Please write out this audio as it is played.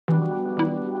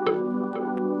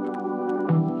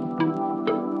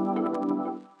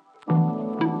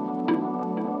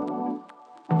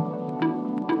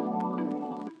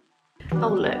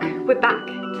look, we're back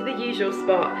to the usual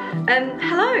spot.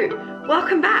 Hello,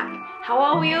 welcome back. How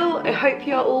are we all? I hope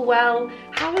you are all well.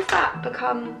 How has that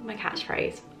become my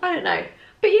catchphrase? I don't know.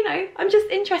 But you know, I'm just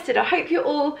interested. I hope you're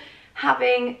all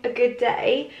having a good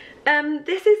day.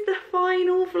 This is the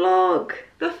final vlog.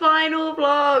 The final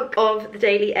vlog of the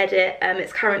daily edit.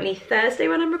 It's currently Thursday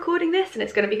when I'm recording this, and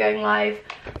it's going to be going live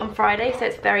on Friday, so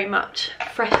it's very much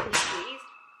freshly squeezed.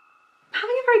 I'm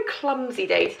having a very clumsy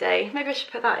day today. Maybe I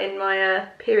should put that in my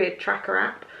period tracker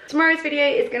app. Tomorrow's video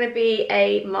is going to be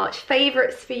a March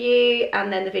favourites for you,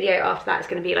 and then the video after that is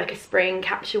going to be like a spring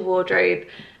capsule wardrobe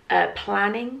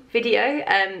planning video.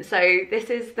 So this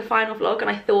is the final vlog, and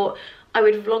I thought I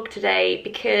would vlog today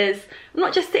because I'm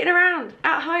not just sitting around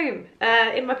at home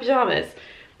in my pyjamas,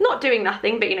 not doing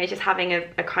nothing, but you know, just having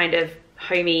a kind of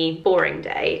homey, boring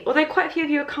day. Although quite a few of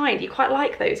you are kind, you quite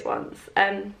like those ones.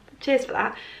 Cheers for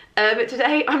that. But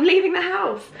today I'm leaving the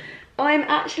house. I'm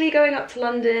actually going up to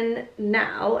London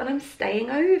now, and I'm staying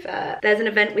over. There's an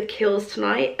event with Kiehl's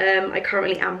tonight. I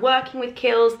currently am working with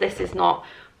Kiehl's. This is not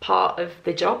part of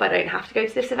the job. I don't have to go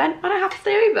to this event. I don't have to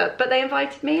stay over, but they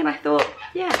invited me, and I thought,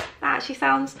 yeah, that actually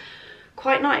sounds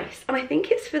quite nice. And I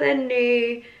think it's for their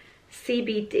new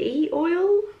CBD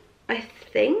oil, I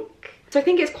think. So I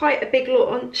think it's quite a big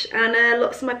launch, and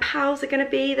lots of my pals are going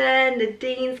to be there.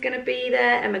 Nadine's going to be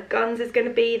there. Emma Guns is going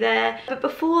to be there. But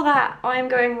before that, I'm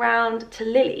going round to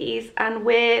Lily's, and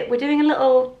we're doing a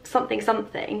little something.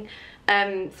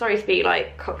 Sorry to be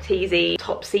like cock-teasy,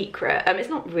 top secret. It's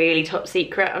not really top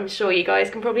secret. I'm sure you guys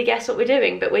can probably guess what we're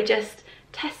doing, but we're just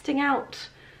testing out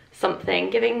something,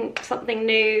 giving something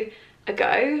new a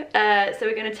go. So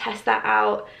we're going to test that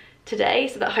out today,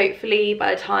 so that hopefully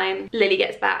by the time Lily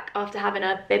gets back after having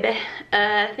a baby,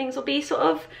 things will be sort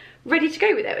of ready to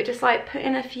go with it. We're just like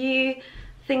putting a few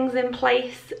things in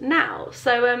place now.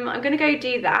 So I'm gonna go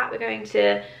do that. We're going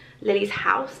to Lily's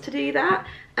house to do that,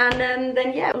 and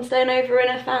then yeah, I'm staying over in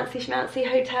a fancy schmancy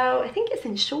hotel. I think it's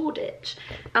in Shoreditch,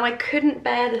 and I couldn't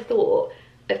bear the thought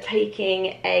of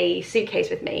taking a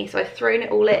suitcase with me, so I've thrown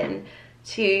it all in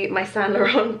to my Saint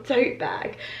Laurent tote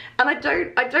bag, and I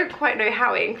don't quite know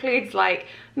how. It includes like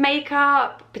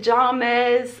makeup,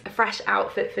 pajamas, a fresh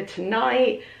outfit for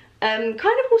tonight, kind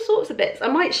of all sorts of bits. I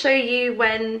might show you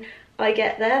when I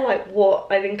get there like what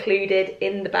I've included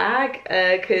in the bag,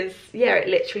 because yeah, it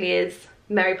literally is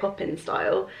Mary Poppins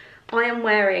style. I am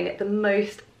wearing the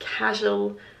most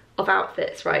casual of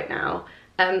outfits right now.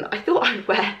 I thought I'd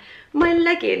wear my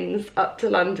leggings up to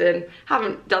London.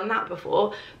 Haven't done that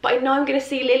before, but I know I'm gonna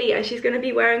see Lily and she's gonna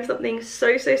be wearing something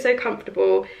so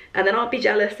comfortable, and then I'll be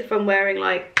jealous if I'm wearing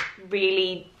like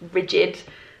really rigid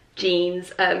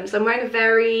jeans. So I'm wearing a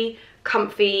very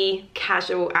comfy,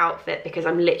 casual outfit because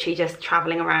I'm literally just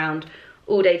traveling around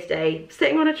all day today,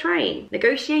 sitting on a train,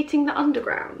 negotiating the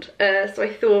underground. So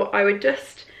I thought I would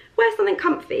just wear something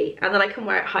comfy, and then I can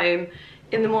wear it home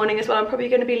in the morning as well. I'm probably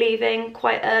going to be leaving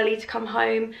quite early to come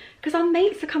home because our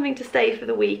mates are coming to stay for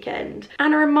the weekend.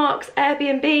 Anna and Mark's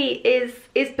Airbnb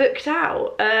is booked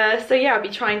out. So yeah, I'll be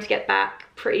trying to get back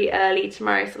pretty early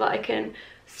tomorrow so that I can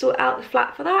sort out the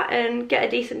flat for that and get a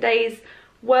decent day's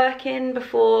work in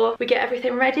before we get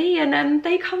everything ready, and then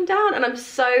they come down, and I'm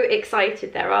so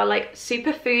excited. There are like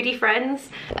super foodie friends,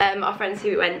 our friends who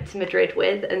we went to Madrid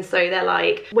with, and so they're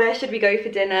like, where should we go for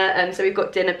dinner? So we've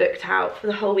got dinner booked out for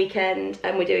the whole weekend,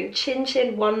 and we're doing chin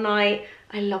chin one night.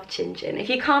 I love chin chin. If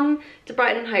you come to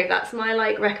Brighton and Hove, that's my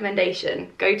like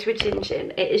recommendation. Go to a chin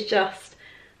chin. It is just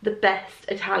the best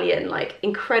Italian, like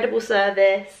incredible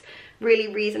service,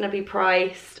 really reasonably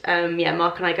priced. Yeah,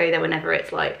 Mark and I go there whenever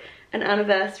it's like an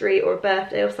anniversary or a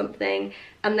birthday or something.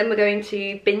 And then we're going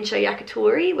to Bincho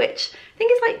Yakitori, which I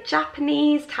think is like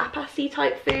Japanese tapasy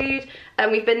type food,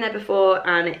 and we've been there before,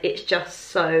 and it's just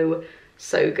so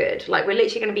good. Like, we're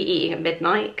literally going to be eating at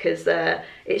midnight because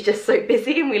it's just so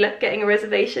busy, and we left getting a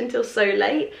reservation till so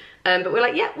late, but we're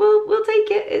like, yeah, we'll take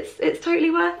it. It's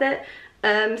totally worth it.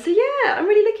 So yeah, I'm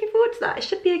really looking forward to that. It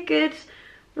should be a good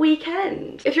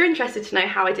weekend. If you're interested to know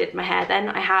how I did my hair, then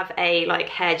I have a like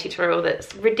hair tutorial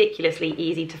that's ridiculously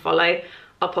easy to follow.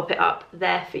 I'll pop it up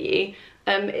there for you.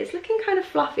 It's looking kind of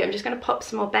fluffy. I'm just going to pop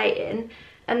some more bait in,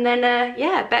 and then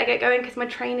yeah, better get going because my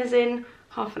train is in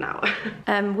half an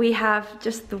hour. We have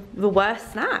just the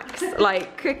worst snacks,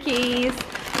 like cookies.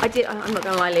 I'm not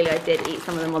gonna lie, Lily, I did eat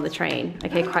some of them on the train.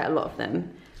 Okay, quite a lot of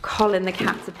them. Colin the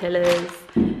caterpillars,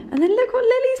 and then look what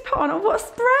Lily's put on. What a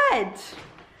spread!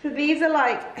 So these are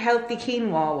like healthy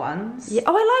quinoa ones. Yeah.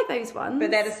 Oh, I like those ones. But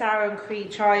they're the sour and cream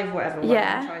chive, whatever.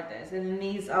 Yeah. I tried those. And then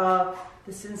these are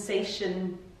the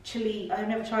sensation chili. I've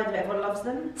never tried them, everyone loves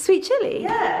them. Sweet chili?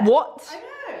 Yeah. What? I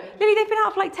know. Lily, they've been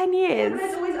out for like 10 years. Yeah, but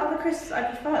there's always other crisps I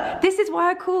prefer. This is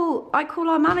why I call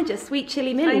our manager Sweet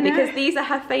Chili Millie, because these are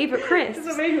her favourite crisps. This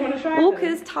is what made me want to try them.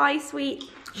 Walker's Thai Sweet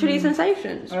Chili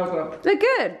Sensations. Oh, God. They're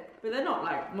good. But they're not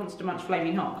like Monster Munch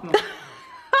Flaming Hot, come on.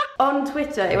 On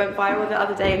Twitter, it went viral the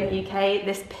other day in the UK,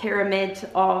 this pyramid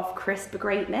of crisp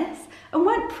greatness, and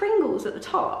weren't Pringles at the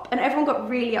top, and everyone got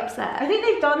really upset. I think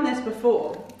they've done this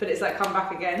before, but it's like come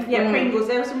back again. Yeah, Pringles,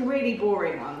 there were some really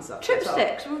boring ones up the top.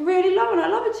 Chipsticks were really low, and I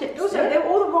love a chipstick. Also, they were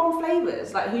all the wrong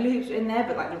flavours, like hula hoops were in there,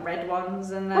 but like the red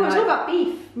ones, and then it's all about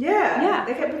beef. Yeah,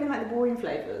 they kept putting like the boring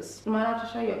flavours. Am I allowed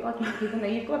to show you a buggy even though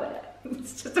you've got it?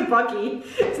 It's just a buggy.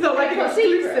 It's not like It's an not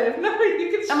exclusive. secret. No,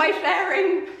 you can. Am I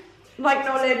sharing like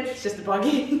knowledge? It's just a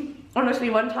buggy. Honestly,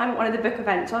 one time at one of the book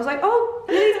events, I was like, oh,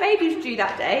 Lily's baby's due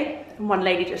that day. And one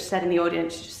lady just said in the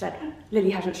audience, she just said, Lily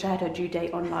hasn't shared her due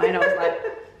date online. I was like,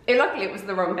 luckily it was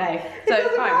the wrong day. So it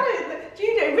doesn't fine. matter.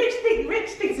 Due date, Rich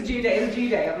thinks a due date is a due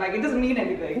date. I'm like, it doesn't mean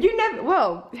anything. You never,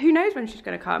 well, who knows when she's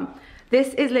gonna come.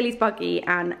 This is Lily's buggy,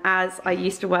 and as I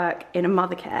used to work in a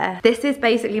mother care, this is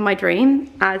basically my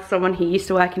dream as someone who used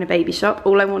to work in a baby shop.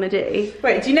 All I wanna do.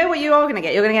 Wait, do you know what you are going to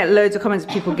get? You're going to get loads of comments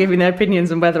of people giving their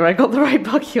opinions on whether I got the right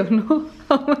buggy or not.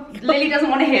 Oh my God. Lily doesn't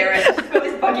wanna hear it. She's got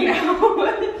this buggy now.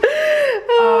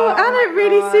 And it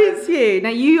really suits you. Now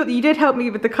you did help me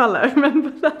with the colour. Remember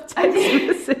that text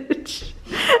message?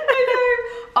 I know.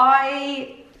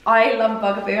 I love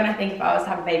Bugaboo, and I think if I was to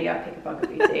have a baby, I'd pick a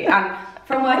Bugaboo too. And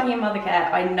from working in mother care,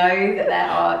 I know that there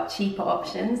are cheaper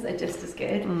options that are just as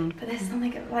good. But there's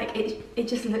something like it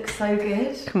just looks so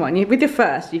good. Come on, with your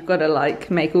first, you've got to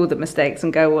like make all the mistakes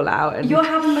and go all out. And you're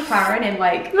having McLaren in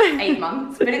like 8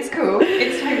 months, but it's cool.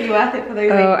 It's totally worth it for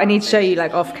those. Oh, I need to show you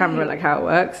like off camera like how it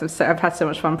works. I've had so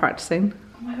much fun practicing.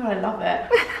 Oh my God, I love it.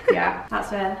 Yeah,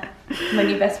 that's where my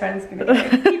new best friend's gonna go.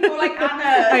 People like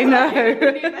Anna. I know.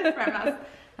 My new best friend.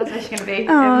 That's where she's gonna be.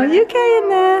 Oh, you okay in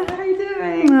there? How are you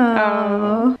doing?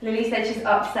 Oh. Lily said she's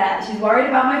upset. She's worried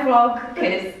about my vlog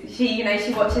because she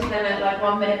watches them at like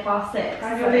 1 minute past 6.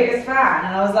 I'm your biggest fan,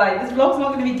 and I was like, this vlog's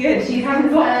not going to be good. She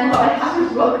hasn't vlogged. I haven't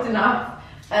vlogged enough.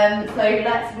 So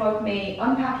let's vlog me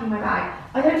unpacking my bag.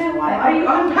 I don't know why. Are you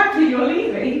unpacking? You're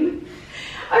leaving.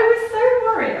 I was so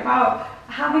worried about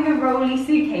having a rolly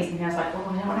suitcase in here. I was like, oh, I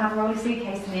don't want to have a rolly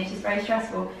suitcase in here. It's just very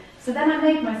stressful. So then I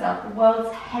made myself the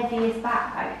world's heaviest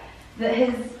bag that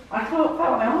I felt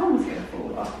my arm was going to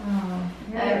fall off. Oh,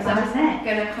 So I'm just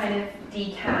going to kind of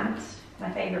decant,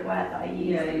 my favourite word that I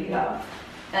use that you love,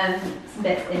 some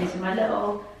bits into my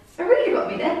little, I really got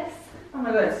me this. Oh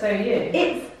my God, so you.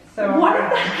 It's so one of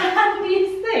the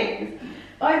handiest things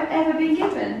I've ever been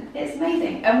given. It's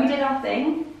amazing. And we did our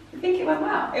thing. I think it went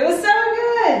well. It was so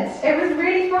good. It was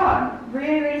really fun.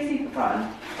 Really, really super fun.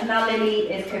 And now Lily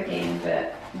is cooking,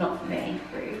 but not for me.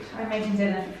 Rude. I'm making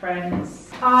dinner for friends.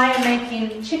 I am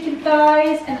making chicken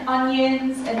thighs and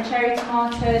onions and cherry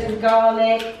tomatoes and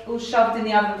garlic, all shoved in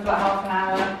the oven for like half an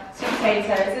hour. Sweet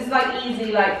potatoes. It's like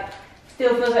easy, like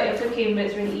still feels like you're cooking, but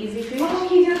it's really easy food. Why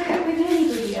don't you do a cook with Lily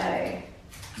video?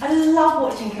 I love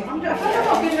watching cooking I'm videos.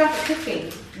 not good enough at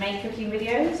cooking. Make cooking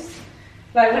videos.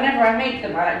 Like whenever I make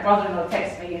them, my brother-in-law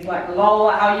texts me. He's like,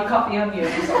 "Lol, how you cut the onion?"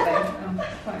 or something.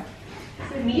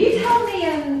 You tell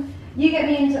me, you get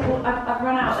me into, I've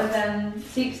run out of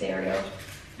soup cereal.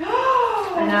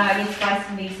 I know, I need to buy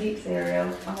some new soup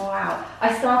cereal. Oh wow.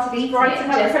 I started eating it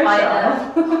just like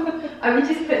I would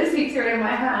just put the soup cereal in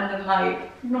my hand and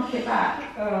like knock it back.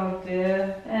 Oh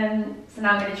dear. So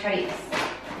now I'm going to traipse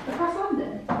across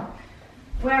London,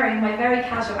 wearing my very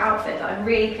casual outfit that I'm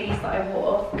really pleased that I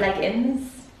wore.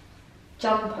 Leggings,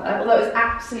 jumper, although it was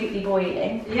absolutely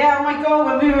boiling. Yeah, oh my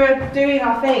God, when we were doing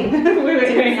our thing.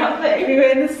 We were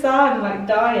in the sun, like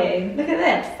dying. Look at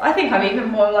this. I think I'm even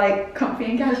more like comfy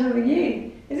and casual than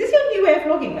you. Is this your new way of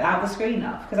vlogging without the screen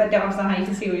up? Because I don't understand how you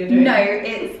can see what you're doing. No,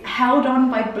 it's held on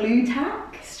by blue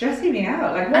tack. It's stressing me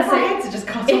out. Like, my heads are just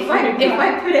cut off. If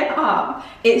I put it up,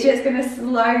 it's just gonna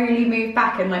slowly move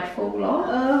back and like fall off.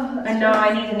 Oh, and no,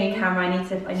 I need a new camera. I need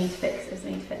to fix this.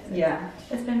 Yeah,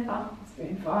 it's been fun. It's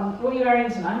been fun. What are you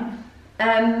wearing tonight?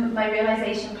 My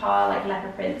realization par like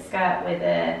leopard print skirt with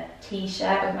a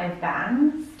t-shirt with my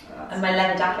Vans and my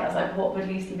leather jacket. I was like, what would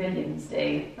Lucy Williams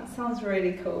do? That sounds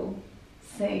really cool.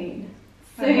 Soon.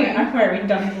 I'm wearing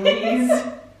dungarees.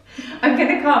 I'm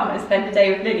gonna come and spend the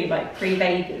day with Lily like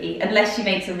pre-baby, unless she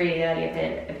makes a really early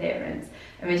appearance,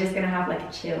 and we're just gonna have like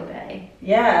a chill day.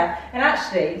 Yeah, and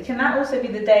actually, can that also be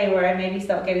the day where I maybe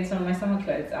start getting some of my summer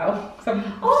clothes out? Because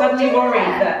I'm suddenly worried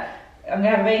that I'm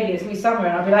gonna have a baby, it's gonna be summer,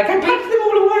 and I'll be like, I packed them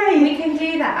all away. We can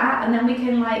do that, and then we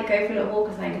can like go for a little walk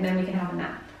or something, and then we can have a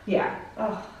nap. Yeah.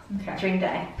 Oh, okay. Dream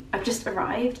day. I've just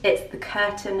arrived. It's the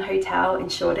Curtain Hotel in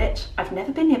Shoreditch. I've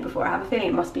never been here before. I have a feeling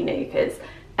it must be new because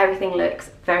everything looks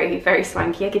very, very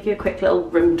swanky. I'll give you a quick little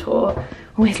room tour.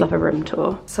 Always love a room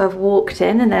tour. So I've walked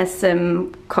in and there's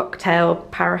some cocktail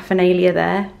paraphernalia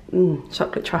there.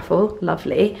 Chocolate truffle,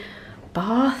 lovely.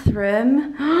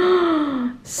 Bathroom,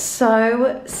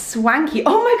 so swanky.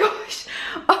 Oh my gosh,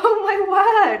 oh my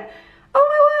word. Oh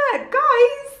my word,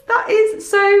 guys, that is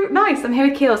so nice. I'm here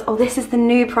with Kiehl's. Oh, this is the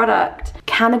new product.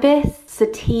 Cannabis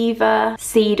sativa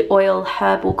seed oil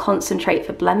herbal concentrate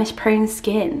for blemish prone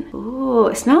skin. Ooh,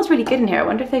 it smells really good in here. I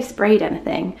wonder if they've sprayed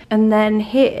anything. And then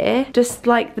here, just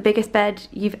like the biggest bed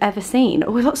you've ever seen.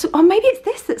 Oh, lots of, oh, maybe it's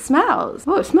this that smells.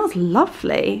 Oh, it smells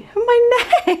lovely. My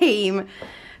name.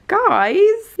 Guys,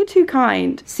 you're too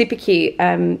kind. Super cute.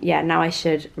 Yeah, now I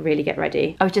should really get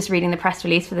ready. I was just reading the press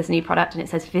release for this new product and it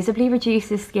says visibly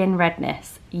reduces skin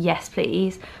redness. Yes,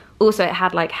 please. Also, it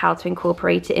had like how to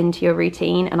incorporate it into your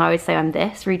routine, and I would say I'm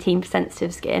this, routine for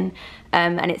sensitive skin.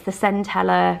 And it's the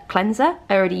Centella cleanser.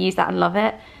 I already use that and love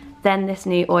it. Then this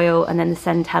new oil, and then the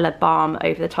Centella balm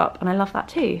over the top, and I love that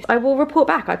too. I will report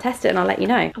back, I'll test it and I'll let you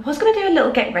know. I was gonna do a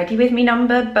little get ready with me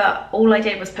number, but all I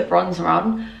did was put bronzer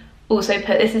on. Also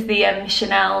put, this is the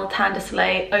Chanel Tan de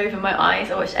Soleil over my eyes.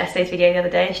 I watched Esther's video the other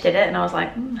day and she did it and I was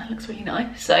like, that looks really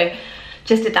nice. So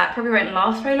just did that. Probably won't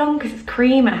last very long because it's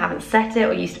cream and I haven't set it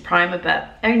or used a primer,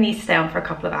 but only needs to stay on for a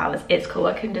couple of hours. It's cool,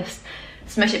 I can just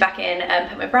smush it back in and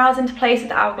put my brows into place with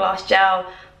the Hourglass gel.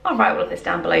 I'll write all of this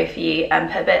down below for you and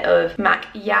put a bit of MAC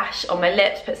Yash on my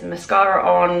lips, put some mascara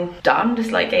on, done, just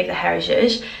like gave the hair a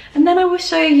zhuzh. And then I will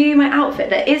show you my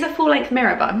outfit. There is a full length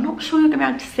mirror, but I'm not sure you're gonna be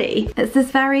able to see. It's this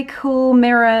very cool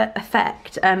mirror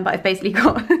effect, but I've basically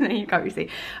got, you can't really see,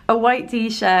 a white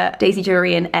t-shirt, Daisy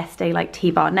jewelry and Estee like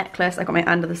T-bar necklace. I got my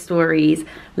Under the Stories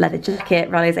leather jacket,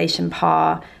 Realization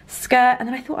Par skirt, and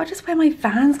then I thought I'd just wear my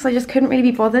Vans because I just couldn't really be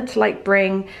bothered to like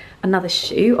bring another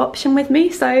shoe option with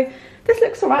me. So this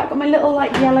looks alright. I've got my little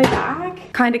like yellow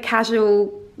bag. Kind of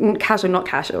casual, casual, not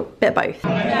casual, bit of both. I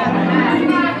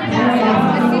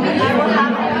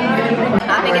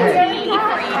think it's really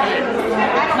freeing.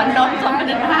 A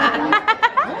non-dominant hand.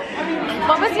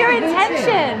 What was your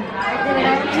intention?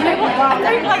 Do you know what? I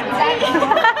don't like tea.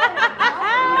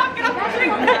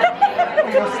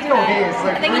 You're still here, so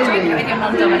I think you drink it with your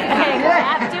non-dominant hand. Okay,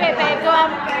 yeah, do it, babe. Go on.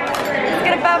 It's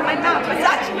gonna burn my mouth. It's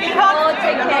actually hard. Oh,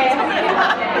 drink it.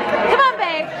 Come on,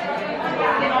 babe.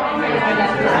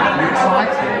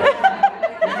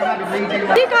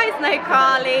 You guys know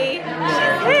Carly.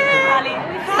 She's here.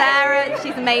 Sarah,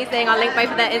 she's amazing. I'll link both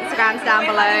of their Instagrams down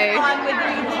below.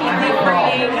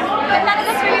 But none of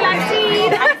us really like tea.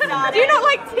 Do you not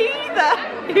like tea either?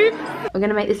 I'm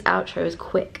gonna make this outro as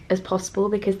quick as possible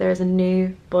because there is a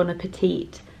new Bon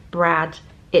Appetit Brad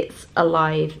It's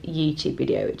Alive YouTube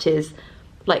video, which is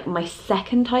like my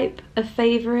second type of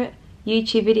favourite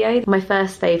YouTube video. My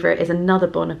first favourite is another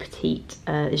Bon Appetit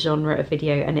genre of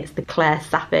video, and it's the Claire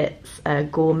Sappit's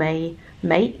gourmet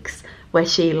makes, where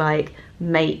she like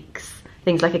makes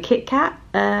things like a Kit Kat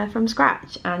from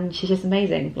scratch, and she's just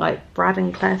amazing. Like Brad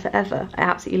and Claire forever. I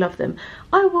absolutely love them.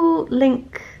 I will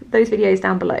link those videos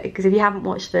down below because if you haven't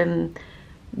watched them,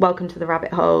 welcome to the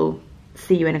rabbit hole.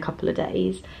 See you in a couple of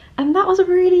days. And that was a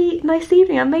really nice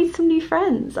evening. I made some new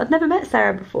friends. I'd never met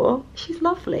Sarah before. She's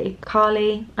lovely.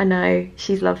 Carly, I know,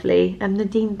 she's lovely. And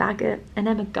Nadine Baggett and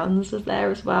Emma Guns was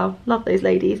there as well. Love those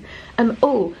ladies.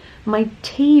 Oh, my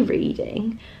tea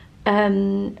reading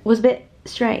was a bit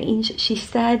strange. She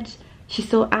said she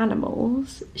saw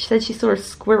animals. She said she saw a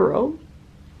squirrel.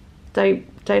 Don't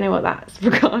know what that's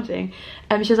regarding.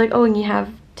 She was like, oh, and you have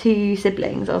 2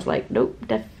 siblings. I was like, nope,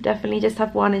 definitely just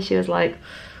have 1. And she was like,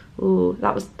 ooh,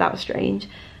 that was strange.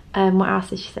 What else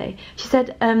did she say? She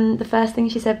said the first thing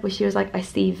she said was, she was like, I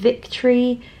see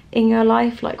victory in your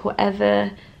life, like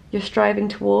whatever you're striving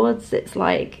towards, it's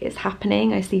like it's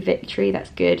happening. I see victory,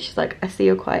 that's good. She's like, I see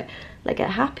you're quite like a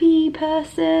happy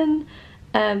person.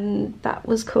 That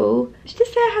was cool. She did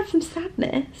say I had some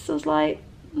sadness. I was like,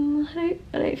 I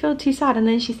don't feel too sad. And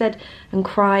then she said, I'm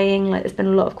crying, like there's been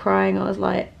a lot of crying. I was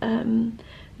like,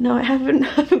 no, I haven't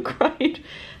cried.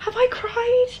 Have I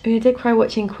cried? I mean, I did cry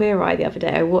watching Queer Eye the other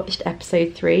day. I watched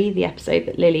episode 3, the episode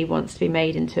that Lily wants to be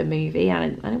made into a movie,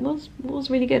 and it was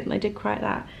really good, and I did cry at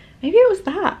that. Maybe it was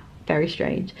that. Very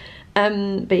strange.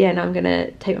 But yeah, now I'm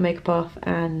gonna take my makeup off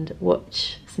and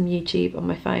watch some YouTube on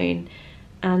my phone,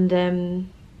 and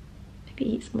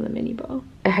maybe eat some of the mini bowl.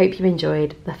 I hope you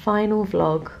enjoyed the final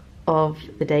vlog of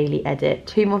the daily edit.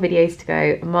 2 more videos to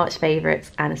go, March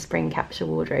favourites and a spring capsule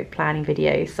wardrobe planning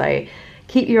video. So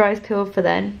keep your eyes peeled for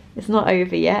then. It's not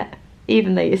over yet,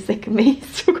 even though you're sick of me.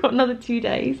 Still got another 2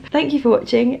 days. Thank you for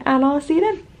watching and I'll see you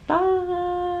then. Bye.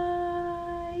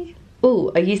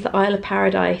 Oh, I used the Isle of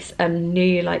Paradise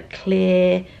new like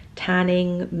clear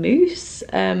tanning mousse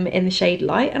in the shade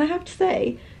Light, and I have to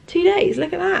say, 2 days,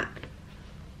 look at that.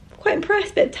 Quite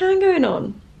impressed, bit of tan going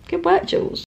on. Good work, Jules.